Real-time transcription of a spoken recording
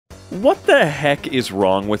What the heck is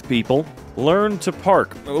wrong with people? Learn to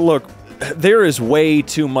park. Look, there is way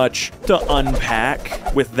too much to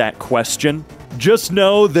unpack with that question. Just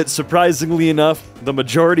know that, surprisingly enough, the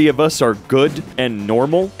majority of us are good and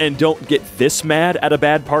normal and don't get this mad at a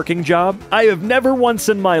bad parking job. I have never once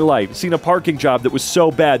in my life seen a parking job that was so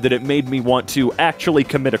bad that it made me want to actually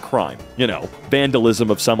commit a crime. You know, vandalism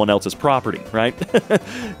of someone else's property, right?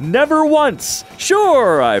 Never once.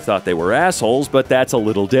 Sure, I thought they were assholes, but that's a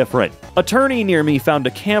little different. Attorney near me found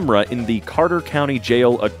a camera in the Carter County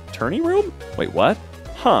Jail attorney room? Wait, what?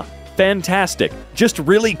 Huh. Fantastic. Just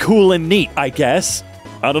really cool and neat, I guess.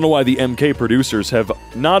 I don't know why the EmKay producers have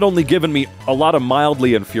not only given me a lot of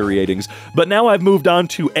mildly infuriatings, but now I've moved on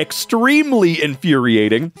to extremely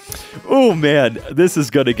infuriating. Oh man, this is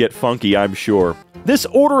gonna get funky, I'm sure. This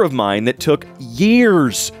order of mine that took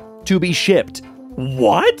years to be shipped.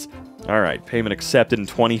 What? All right, payment accepted in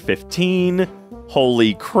 2015.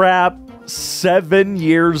 Holy crap. 7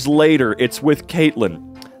 years later, it's with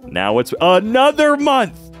Caitlin. Now it's another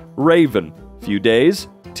month. Raven, few days.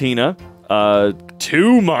 Tina,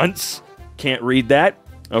 2 months. Can't read that.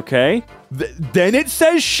 Okay. Then it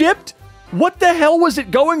says shipped? What the hell was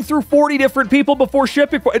it going through 40 different people before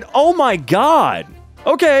shipping? Oh my god.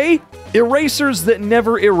 Okay. Erasers that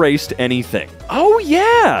never erased anything. Oh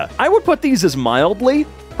yeah. I would put these as mildly.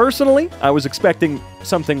 Personally, I was expecting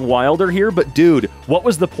something wilder here, but dude, what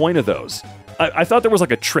was the point of those? I thought there was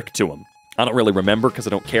like a trick to them. I don't really remember because I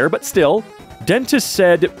don't care, but still. Dentist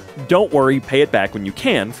said, don't worry, pay it back when you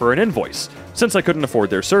can for an invoice, since I couldn't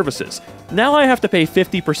afford their services. Now I have to pay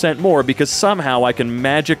 50% more because somehow I can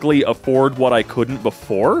magically afford what I couldn't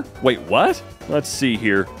before? Wait, what? Let's see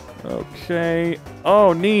here. Okay.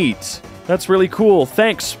 Oh, neat. That's really cool.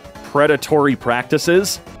 Thanks, predatory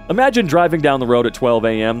practices. Imagine driving down the road at 12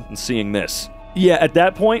 a.m. and seeing this. Yeah, at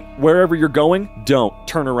that point, wherever you're going, don't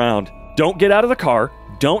turn around. Don't get out of the car.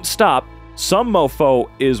 Don't stop. Some mofo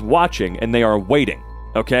is watching and they are waiting,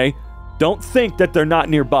 okay? Don't think that they're not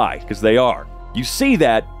nearby, because they are. You see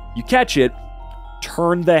that, you catch it,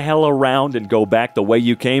 turn the hell around and go back the way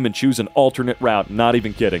you came and choose an alternate route. Not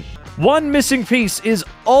even kidding. One missing piece is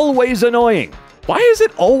always annoying. Why is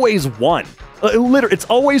it always one? Literally, it's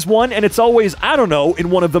always one, and it's always, I don't know, in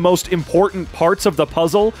one of the most important parts of the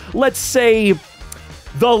puzzle. Let's say,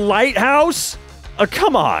 the lighthouse?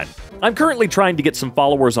 Come on. I'm currently trying to get some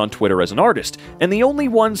followers on Twitter as an artist, and the only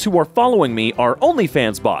ones who are following me are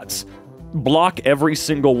OnlyFans bots. Block every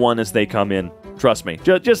single one as they come in. Trust me,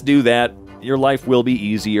 just do that. Your life will be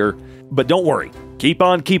easier. But don't worry. Keep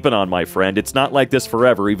on keeping on, my friend. It's not like this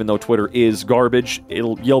forever, even though Twitter is garbage.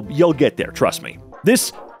 You'll get there, trust me.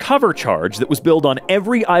 This cover charge that was billed on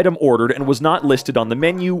every item ordered and was not listed on the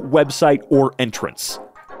menu, website, or entrance.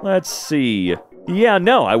 Let's see. Yeah,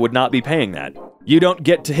 no, I would not be paying that. You don't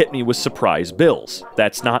get to hit me with surprise bills.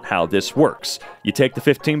 That's not how this works. You take the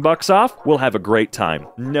 15 bucks off, we'll have a great time.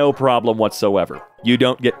 No problem whatsoever. You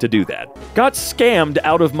don't get to do that. Got scammed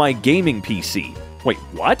out of my gaming PC. Wait,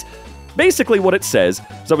 what? Basically what it says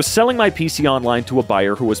is I was selling my PC online to a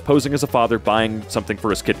buyer who was posing as a father buying something for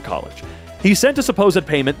his kid in college. He sent a supposed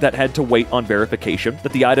payment that had to wait on verification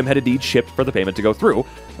that the item had indeed shipped for the payment to go through,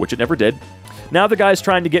 which it never did. Now the guy's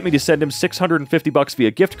trying to get me to send him 650 bucks via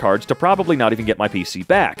gift cards to probably not even get my PC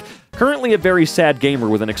back. Currently a very sad gamer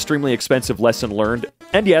with an extremely expensive lesson learned.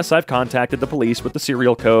 And yes, I've contacted the police with the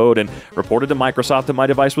serial code and reported to Microsoft that my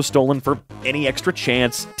device was stolen for any extra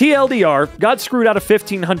chance. TLDR, got screwed out of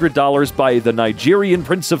 $1,500 by the Nigerian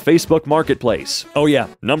Prince of Facebook Marketplace. Oh yeah,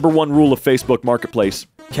 #1 rule of Facebook Marketplace.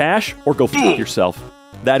 Cash or go f*** yourself.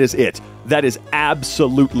 That is it. That is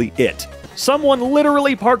absolutely it. Someone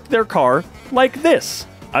literally parked their car like this.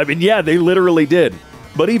 I mean, yeah, they literally did.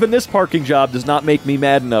 But even this parking job does not make me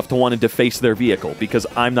mad enough to want to deface their vehicle because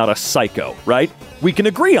I'm not a psycho, right? We can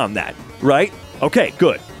agree on that, right? Okay,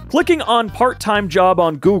 good. Clicking on part-time job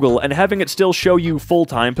on Google and having it still show you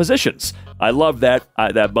full-time positions. I love that.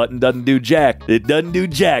 That button doesn't do jack. It doesn't do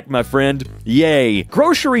jack, my friend. Yay.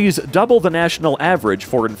 Groceries double the national average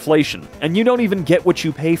for inflation, and you don't even get what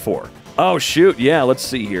you pay for. Oh, shoot. Yeah, let's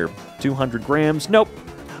see here. 200 grams. Nope.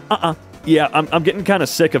 Yeah, I'm getting kind of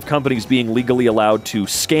sick of companies being legally allowed to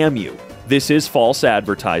scam you. This is false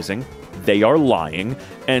advertising. They are lying.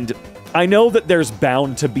 And I know that there's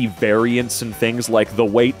bound to be variance in things like the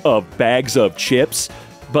weight of bags of chips,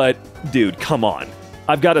 but dude, come on.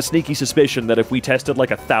 I've got a sneaky suspicion that if we tested like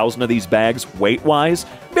 1,000 of these bags weight-wise,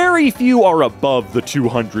 very few are above the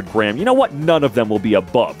 200 gram. You know what? None of them will be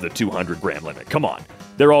above the 200 gram limit. Come on.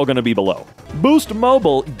 They're all going to be below. Boost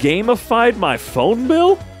Mobile gamified my phone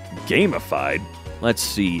bill? Gamified? Let's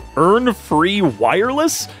see. Earn free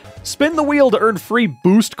wireless? Spin the wheel to earn free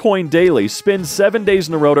boost coin daily. Spin 7 days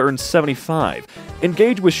in a row to earn 75.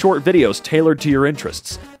 Engage with short videos tailored to your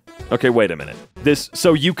interests. Okay, wait a minute.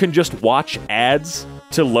 So you can just watch ads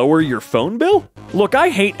to lower your phone bill? Look, I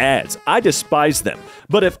hate ads. I despise them.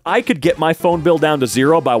 But if I could get my phone bill down to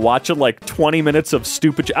 0 by watching like 20 minutes of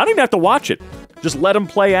stupid I don't even have to watch it. Just let them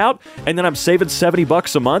play out, and then I'm saving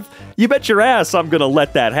 $70 a month. You bet your ass I'm gonna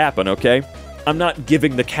let that happen, okay? I'm not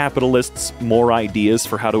giving the capitalists more ideas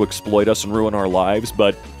for how to exploit us and ruin our lives,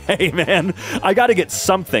 but hey man, I gotta get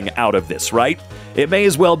something out of this, right? It may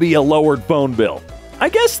as well be a lowered phone bill. I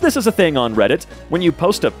guess this is a thing on Reddit. When you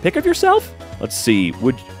post a pic of yourself? Let's see,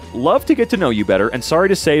 would love to get to know you better, and sorry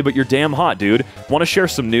to say, but you're damn hot, dude. Want to share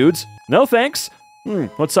some nudes? No thanks?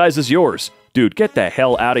 What size is yours? Dude, get the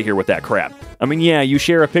hell out of here with that crap. I mean, yeah, you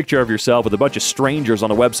share a picture of yourself with a bunch of strangers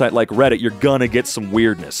on a website like Reddit, you're gonna get some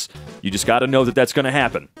weirdness. You just gotta know that that's gonna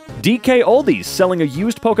happen. DK Oldies selling a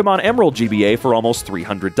used Pokemon Emerald GBA for almost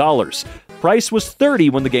 $300. Price was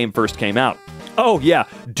 $30 when the game first came out. Oh yeah,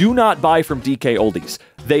 do not buy from DK Oldies.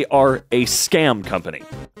 They are a scam company.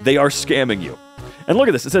 They are scamming you. And look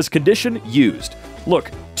at this, it says condition used.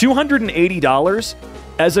 Look, $280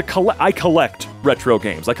 as I collect retro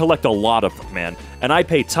games. I collect a lot of them, man. And I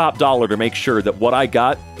pay top dollar to make sure that what I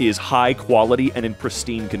got is high quality and in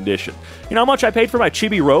pristine condition. You know how much I paid for my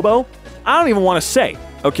Chibi Robo? I don't even want to say,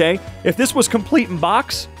 okay? If this was complete in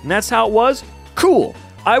box, and that's how it was, cool.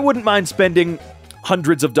 I wouldn't mind spending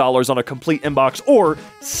hundreds of dollars on a complete inbox or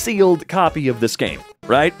sealed copy of this game,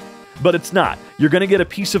 right? But it's not. You're gonna get a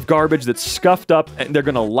piece of garbage that's scuffed up, and they're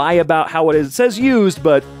gonna lie about how it is. It says used,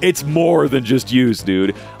 but it's more than just used,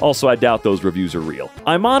 dude. Also, I doubt those reviews are real.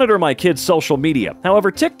 I monitor my kids' social media. However,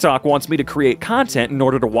 TikTok wants me to create content in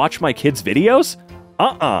order to watch my kids' videos?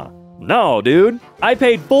 No, dude. I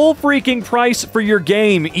paid full freaking price for your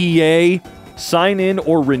game, EA. Sign in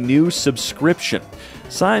or renew subscription.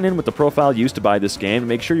 Sign in with the profile used to buy this game and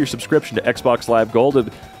make sure your subscription to Xbox Live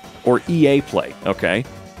Gold or EA Play, okay?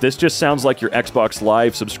 This just sounds like your Xbox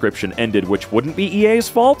Live subscription ended, which wouldn't be EA's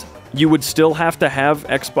fault. You would still have to have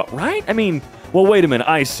Xbox, right? I mean, well, wait a minute,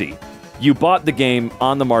 I see. You bought the game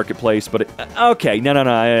on the marketplace, but okay, no,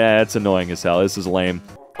 that's annoying as hell. This is lame.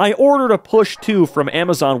 I ordered a Push 2 from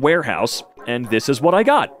Amazon Warehouse, and this is what I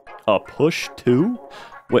got. A Push 2?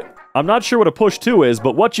 Wait, I'm not sure what a Push 2 is,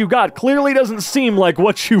 but what you got clearly doesn't seem like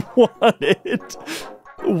what you wanted.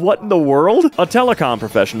 What in the world? A telecom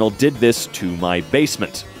professional did this to my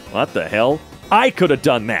basement. What the hell? I could have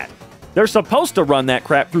done that. They're supposed to run that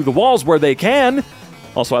crap through the walls where they can.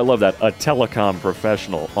 Also, I love that. A telecom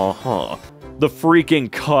professional. The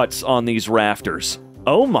freaking cuts on these rafters.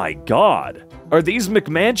 Oh my god. Are these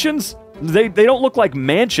McMansions? They don't look like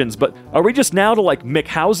mansions, but are we just now to like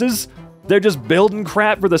McHouses? They're just building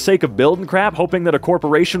crap for the sake of building crap, hoping that a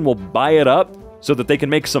corporation will buy it up so that they can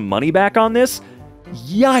make some money back on this?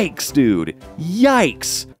 Yikes, dude.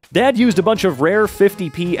 Yikes. Dad used a bunch of rare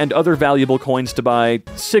 50p and other valuable coins to buy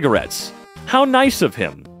cigarettes. How nice of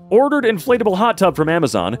him. Ordered inflatable hot tub from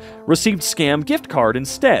Amazon, received scam gift card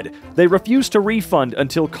instead. They refused to refund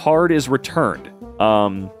until card is returned.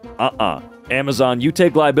 Amazon, you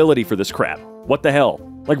take liability for this crap. What the hell?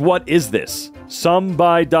 Like, what is this?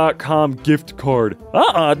 Somebuy.com gift card.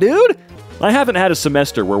 Dude. I haven't had a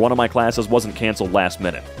semester where one of my classes wasn't canceled last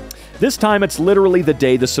minute. This time, it's literally the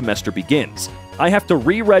day the semester begins. I have to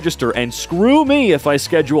re-register, and screw me if I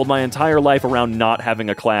scheduled my entire life around not having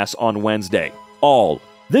a class on Wednesday.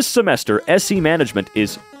 This semester, SE Management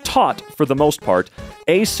is taught, for the most part,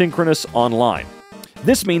 asynchronous online.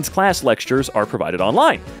 This means class lectures are provided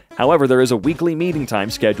online. However, there is a weekly meeting time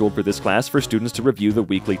scheduled for this class for students to review the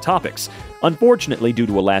weekly topics. Unfortunately, due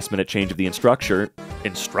to a last-minute change of the instructor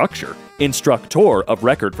of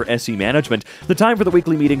record for SE Management, the time for the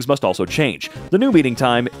weekly meetings must also change. The new meeting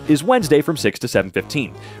time is Wednesday from 6 to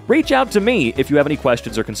 7:15. Reach out to me if you have any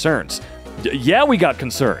questions or concerns. Yeah, we got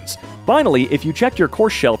concerns. Finally, if you check your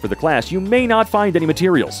course shelf for the class, you may not find any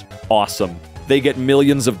materials. Awesome. They get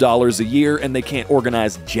millions of dollars a year and they can't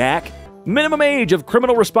organize jack. Minimum age of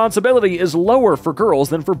criminal responsibility is lower for girls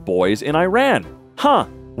than for boys in Iran.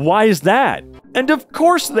 Why is that? And of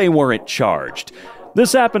course they weren't charged.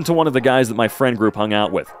 This happened to one of the guys that my friend group hung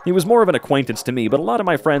out with. He was more of an acquaintance to me, but a lot of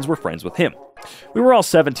my friends were friends with him. We were all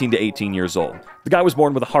 17 to 18 years old. The guy was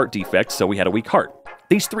born with a heart defect, so he had a weak heart.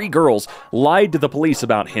 These 3 girls lied to the police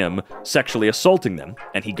about him sexually assaulting them,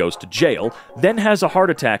 and he goes to jail, then has a heart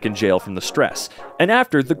attack in jail from the stress. And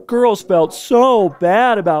after the girls felt so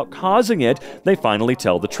bad about causing it, they finally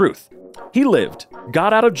tell the truth. He lived,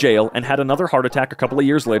 got out of jail, and had another heart attack a couple of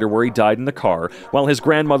years later where he died in the car while his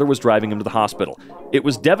grandmother was driving him to the hospital. It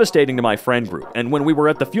was devastating to my friend group, and when we were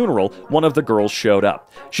at the funeral, one of the girls showed up.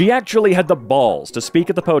 She actually had the balls to speak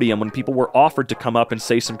at the podium when people were offered to come up and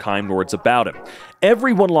say some kind words about him.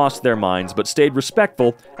 Everyone lost their minds, but stayed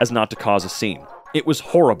respectful as not to cause a scene. It was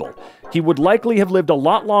horrible. He would likely have lived a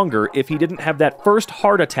lot longer if he didn't have that first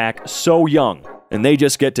heart attack so young. And they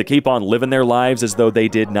just get to keep on living their lives as though they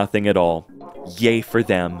did nothing at all. Yay for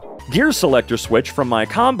them. Gear selector switch from my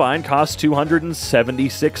combine cost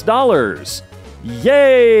 $276.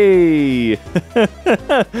 Yay!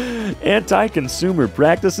 Anti-consumer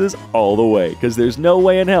practices all the way, because there's no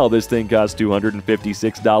way in hell this thing costs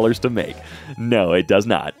 $256 to make. No, it does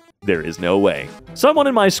not. There is no way. Someone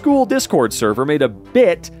in my school Discord server made a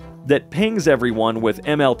bit that pings everyone with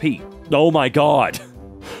MLP. Oh my god.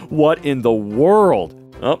 What in the world?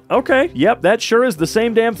 Oh, okay, yep, that sure is the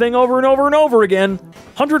same damn thing over and over and over again.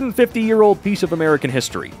 150-year-old piece of American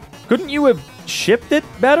history. Couldn't you have shipped it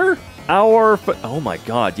better? Oh my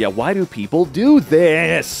god, yeah, why do people do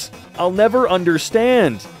this? I'll never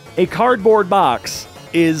understand. A cardboard box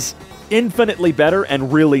is infinitely better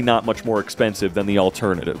and really not much more expensive than the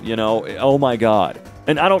alternative, you know? Oh my god.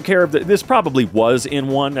 And I don't care if this probably was in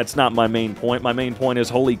one. That's not my main point. My main point is,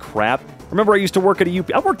 holy crap. Remember, I used to work at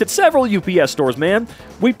I worked at several UPS stores, man.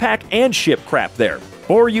 We pack and ship crap there.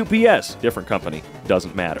 Or UPS, different company,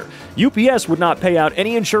 doesn't matter. UPS would not pay out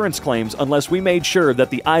any insurance claims unless we made sure that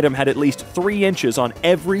the item had at least 3 inches on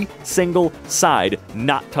every single side,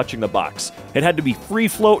 not touching the box. It had to be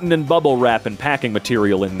free-floating and bubble wrap and packing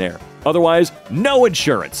material in there. Otherwise, no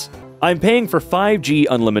insurance. I'm paying for 5G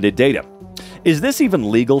unlimited data. Is this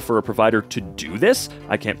even legal for a provider to do this?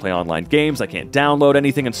 I can't play online games, I can't download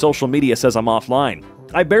anything, and social media says I'm offline.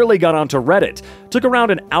 I barely got onto Reddit. Took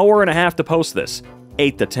around an hour and a half to post this.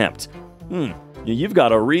 8th attempt. You've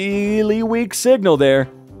got a really weak signal there.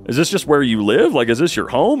 Is this just where you live? Like, is this your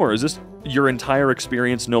home, or is this your entire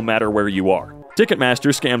experience no matter where you are?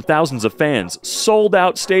 Ticketmaster scammed thousands of fans.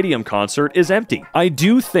 Sold-out stadium concert is empty. I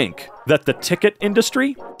do think that the ticket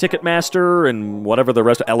industry, Ticketmaster and whatever the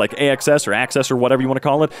rest, like AXS or Access or whatever you want to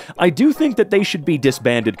call it, I do think that they should be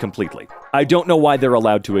disbanded completely. I don't know why they're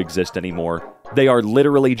allowed to exist anymore. They are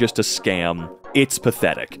literally just a scam. It's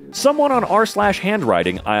pathetic. Someone on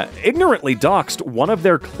r/handwriting ignorantly doxed one of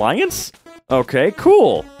their clients? Okay,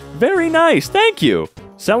 cool. Very nice, thank you.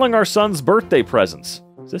 Selling our son's birthday presents.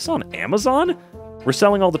 Is this on Amazon? We're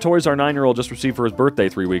selling all the toys our 9-year-old just received for his birthday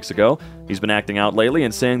 3 weeks ago. He's been acting out lately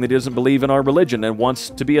and saying that he doesn't believe in our religion and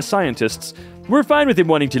wants to be a scientist. We're fine with him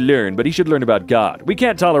wanting to learn, but he should learn about God. We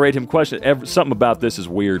can't tolerate him question. Something about this is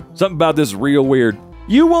weird. Something about this is real weird.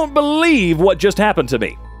 You won't believe what just happened to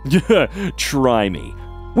me. Try me.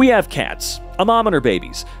 We have cats, a mom and her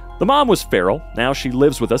babies. The mom was feral. Now she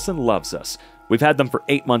lives with us and loves us. We've had them for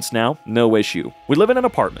 8 months now, no issue. We live in an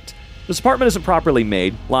apartment. This apartment isn't properly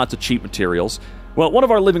made, lots of cheap materials. Well, one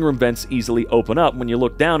of our living room vents easily open up. When you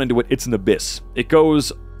look down into it, it's an abyss. It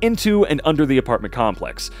goes into and under the apartment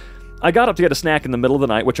complex. I got up to get a snack in the middle of the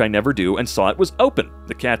night, which I never do, and saw it was open.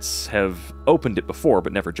 The cats have opened it before,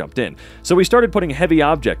 but never jumped in. So we started putting heavy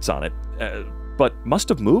objects on it, but must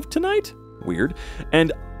have moved tonight? Weird.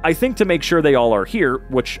 And I think to make sure they all are here,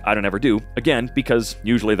 which I don't ever do, again, because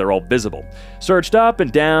usually they're all visible. Searched up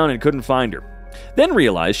and down and couldn't find her. Then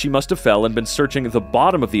realized she must have fell and been searching the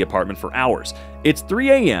bottom of the apartment for hours. It's 3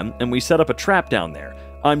 a.m. and we set up a trap down there.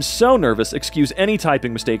 I'm so nervous, excuse any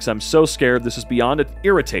typing mistakes, I'm so scared, this is beyond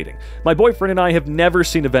irritating. My boyfriend and I have never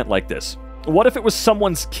seen an event like this. What if it was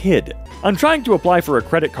someone's kid? I'm trying to apply for a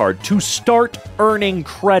credit card to start earning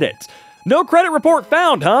credit. No credit report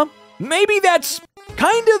found, huh? Maybe that's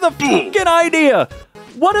kind of the fucking idea.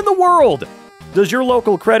 What in the world? Does your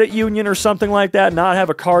local credit union or something like that not have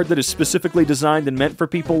a card that is specifically designed and meant for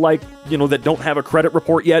people like, that don't have a credit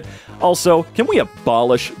report yet? Also, can we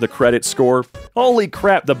abolish the credit score? Holy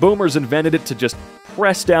crap, the boomers invented it to just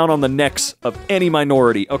press down on the necks of any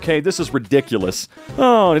minority. Okay, this is ridiculous.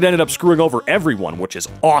 Oh, and it ended up screwing over everyone, which is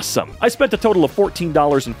awesome. I spent a total of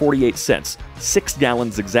 $14.48, 6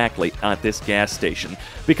 gallons exactly, at this gas station.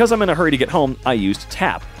 Because I'm in a hurry to get home, I used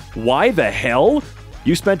tap. Why the hell?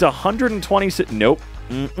 You spent 126. Nope.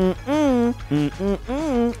 I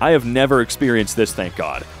have never experienced this, thank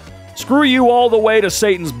God. Screw you all the way to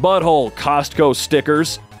Satan's butthole, Costco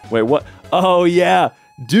stickers. Wait, what? Oh, yeah.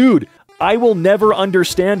 Dude, I will never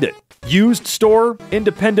understand it. Used store,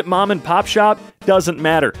 independent mom and pop shop, doesn't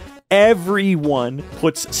matter. Everyone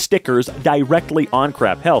puts stickers directly on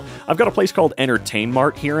crap. Hell, I've got a place called Entertain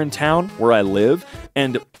Mart here in town where I live,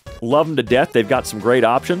 and love them to death. They've got some great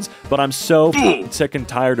options, but I'm so sick and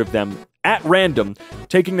tired of them at random,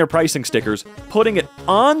 taking their pricing stickers, putting it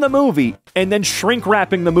on the movie, and then shrink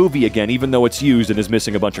wrapping the movie again, even though it's used and is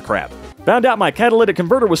missing a bunch of crap. Found out my catalytic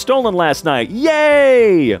converter was stolen last night.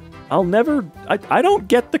 Yay! I don't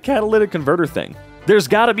get the catalytic converter thing. There's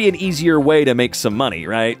gotta be an easier way to make some money,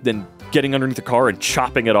 right? Than getting underneath the car and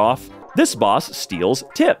chopping it off. This boss steals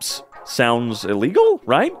tips. Sounds illegal,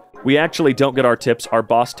 right? We actually don't get our tips. Our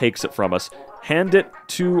boss takes it from us. Hand it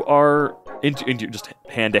to our... just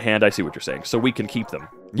hand to hand, I see what you're saying. So we can keep them.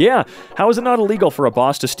 Yeah, how is it not illegal for a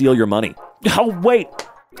boss to steal your money? Oh, wait.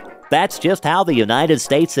 That's just how the United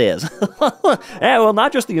States is. Yeah, well,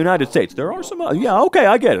 not just the United States. There are some... yeah, okay,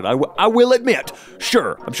 I get it. I will admit.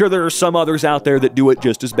 Sure, I'm sure there are some others out there that do it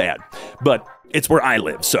just as bad. But it's where I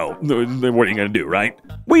live, so what are you going to do, right?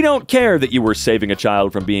 We don't care that you were saving a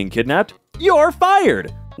child from being kidnapped. You're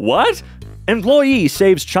fired. What? Employee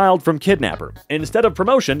saves child from kidnapper. Instead of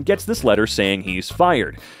promotion, gets this letter saying he's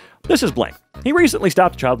fired. This is blank. He recently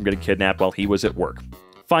stopped a child from getting kidnapped while he was at work.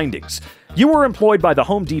 Findings. You were employed by the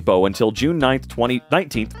Home Depot until June 19th,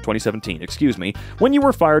 2017, when you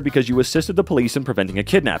were fired because you assisted the police in preventing a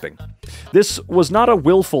kidnapping. This was not a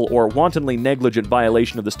willful or wantonly negligent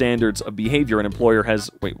violation of the standards of behavior an employer has...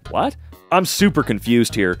 Wait, what? I'm super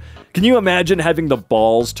confused here. Can you imagine having the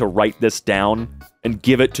balls to write this down and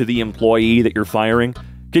give it to the employee that you're firing?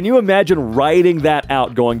 Can you imagine writing that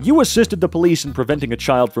out going, you assisted the police in preventing a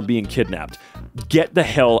child from being kidnapped. Get the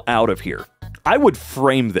hell out of here. I would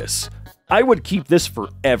frame this. I would keep this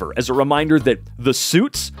forever as a reminder that the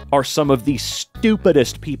suits are some of the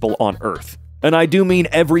stupidest people on Earth. And I do mean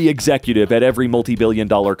every executive at every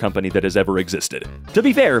multi-billion-dollar company that has ever existed. To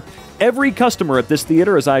be fair, every customer at this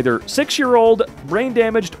theater is either 6-year-old, brain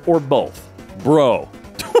damaged, or both. Bro.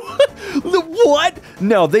 What?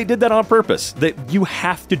 No, they did that on purpose. You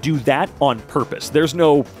have to do that on purpose. There's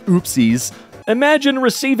no oopsies. Imagine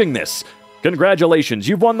receiving this. Congratulations,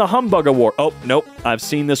 you've won the Humbug Award. Oh, nope, I've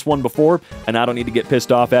seen this one before, and I don't need to get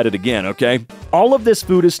pissed off at it again, okay? All of this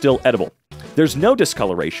food is still edible. There's no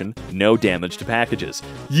discoloration, no damage to packages.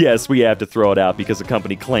 Yes, we have to throw it out because the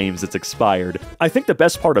company claims it's expired. I think the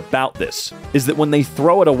best part about this is that when they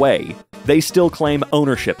throw it away, they still claim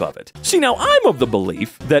ownership of it. See, now I'm of the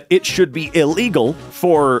belief that it should be illegal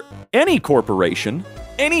for any corporation,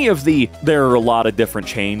 there are a lot of different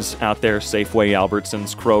chains out there, Safeway,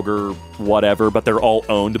 Albertsons, Kroger, whatever, but they're all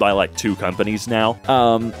owned by like 2 companies now.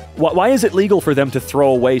 Why is it legal for them to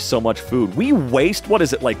throw away so much food? We waste, what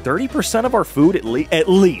is it, like 30% of our food at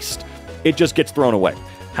least? It just gets thrown away.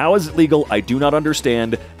 How is it legal? I do not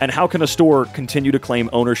understand. And how can a store continue to claim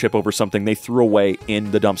ownership over something they threw away in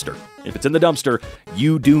the dumpster? If it's in the dumpster,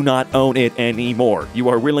 you do not own it anymore. You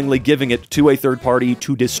are willingly giving it to a third party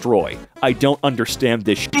to destroy. I don't understand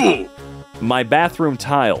this shit. My bathroom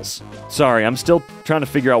tiles. Sorry, I'm still trying to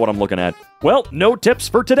figure out what I'm looking at. Well, no tips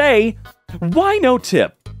for today. Why no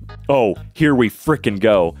tip? Oh, here we frickin'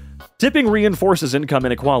 go. Tipping reinforces income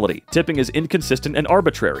inequality. Tipping is inconsistent and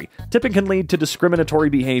arbitrary. Tipping can lead to discriminatory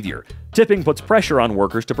behavior. Tipping puts pressure on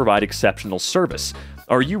workers to provide exceptional service.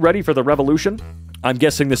 Are you ready for the revolution? I'm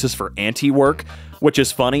guessing this is for anti-work, which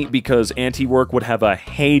is funny because anti-work would have a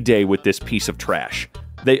heyday with this piece of trash.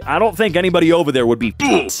 I don't think anybody over there would be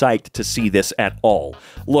psyched to see this at all.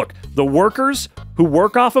 Look, the workers who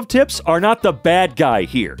work off of tips are not the bad guy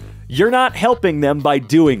here. You're not helping them by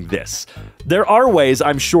doing this. There are ways,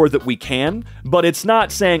 I'm sure, that we can, but it's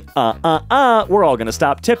not saying, we're all gonna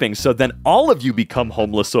stop tipping, so then all of you become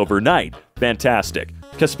homeless overnight. Fantastic.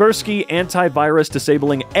 Kaspersky antivirus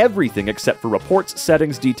disabling everything except for reports,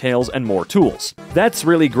 settings, details, and more tools. That's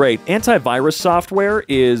really great. Antivirus software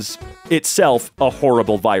is itself a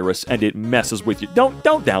horrible virus, and it messes with you. Don't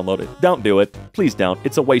download it. Don't do it. Please don't.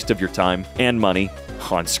 It's a waste of your time and money.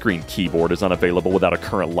 On-screen keyboard is unavailable without a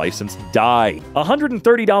current license. Die.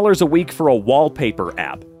 $130 a week for a wallpaper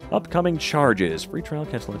app. Upcoming charges. Free trial,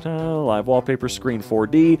 cancel the trial, live wallpaper, screen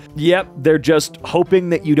 4D. Yep, they're just hoping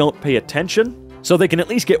that you don't pay attention, so they can at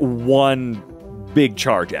least get one big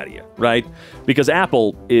charge out of you, right? Because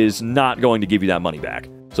Apple is not going to give you that money back.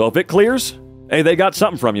 So if it clears, hey, they got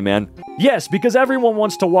something from you, man. Yes, because everyone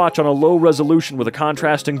wants to watch on a low resolution with a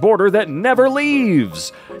contrasting border that never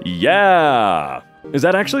leaves. Yeah. Is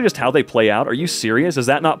that actually just how they play out? Are you serious? Is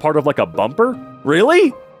that not part of like a bumper?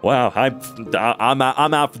 Really? Wow, I'm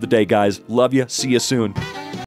out for the day, guys. Love you. See you soon.